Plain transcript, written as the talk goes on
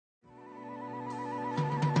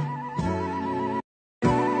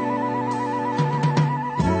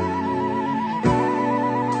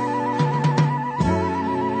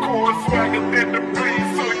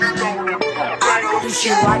she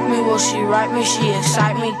like me? Will she write me? She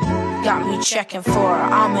excite me. Got me checking for her.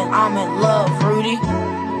 I'm in love, Rudy.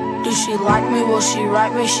 Do she like me? Will she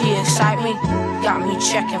write me? She excite me. Got me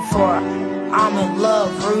checking for her. I'm in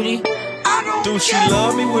love, Rudy. Do she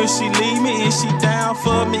love me? Will she leave me? Is she down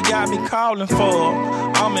for me? Got me calling for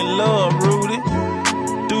her. I'm in love, Rudy.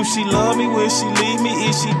 Do she love me? Will she leave me?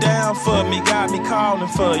 Is she down for me? Got me calling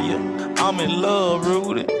for you. I'm in love,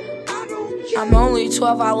 Rudy. I'm only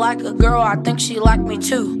 12, I like a girl, I think she like me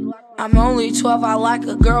too. I'm only 12, I like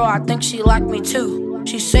a girl, I think she like me too.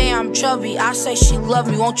 She say I'm chubby, I say she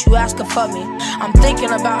love me, won't you ask her for me? I'm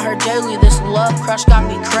thinking about her daily, this love crush got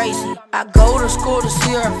me crazy. I go to school to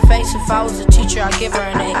see her face, if I was a teacher I'd give her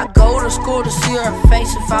an A. I go to school to see her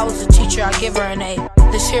face, if I was a teacher I'd give her an A.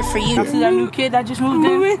 This here for you. See that new kid that just moved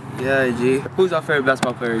in? Yeah, G. Who's our favorite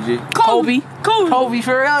basketball player, G? Kobe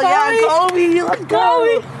for real, yeah, Kobe, let's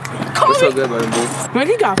go. What's so good about him, bro? Man,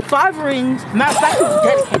 he got 5 rings. Matter of fact, he's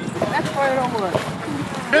dedicated. That's right on what?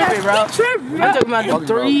 Tripping, bro. I'm talking about the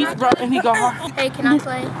threes, bro, and he go hard. Hey, can I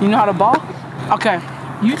play? You know how to ball? Okay,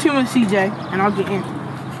 you two and CJ, and I'll get in.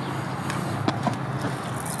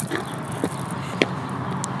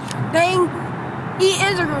 Dang, he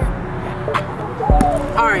is a girl.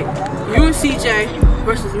 Alright, you and CJ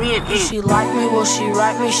versus me and Do she like me? Will she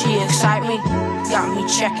write me? She excite me. Got me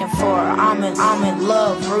checking for her. I'm in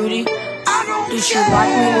love, Rudy. Do she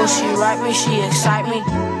like me? Will she write me? She excite me.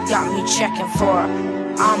 Got me checking for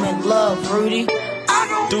her. I'm in love, Rudy.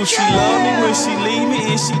 Do she love me? Will she leave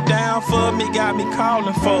me? Is she down for me? Got me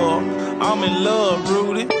calling for her. I'm in love,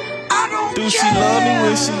 Rudy. Do she love me?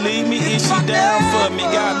 Will she leave me? Is she down for me?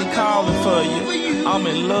 Got me calling for you. I'm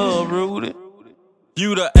in love, Rudy.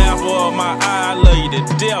 You the apple of my eye, I love you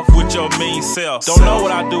to death with your mean self. Don't know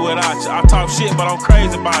what I do without you. I talk shit, but I'm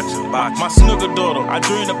crazy about you. My snooker daughter, I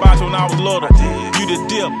dreamed about you when I was little. You the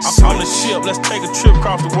dip, I'm on the ship, let's take a trip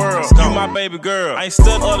across the world. You my baby girl, I ain't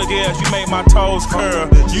studying other girls, you make my toes curl.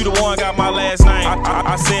 You the one got my last name,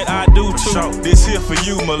 I said I do too. This here for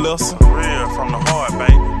you, Melissa. Real, from the heart,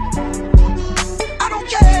 baby. I don't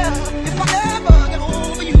care if I never get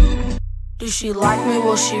over you. Do she like me?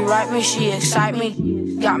 Will she write me? She excite me.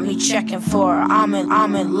 Got me checking for her. I'm in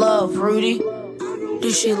love, Rudy.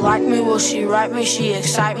 Do she like me? Will she write me? She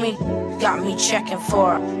excite me. Got me checking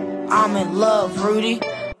for her. I'm in love, Rudy.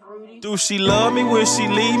 Do she love me? Will she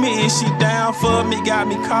leave me? Is she down for me? Got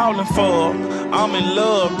me calling for her. I'm in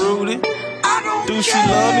love, Rudy. Do she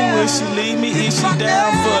love me? Will she leave me? Is she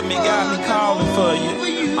down for me? Got me calling for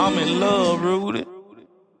you. I'm in love, Rudy.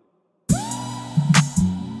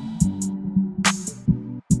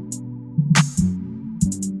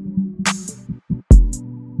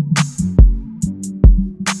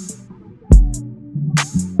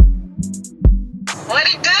 What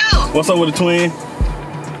it do? What's up with the twin?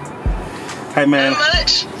 Hey man, Not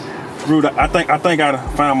much. Rudy, I think I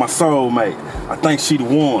found my soulmate. I think she the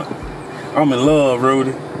one. I'm in love,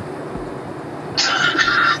 Rudy. And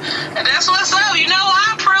that's what's up. You know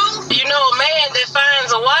I approve. You know a man that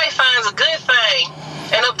finds a wife finds a good thing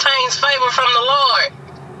and obtains favor from the Lord.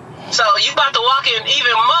 So you about to walk in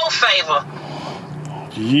even more favor.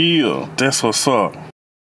 Yeah, that's what's up.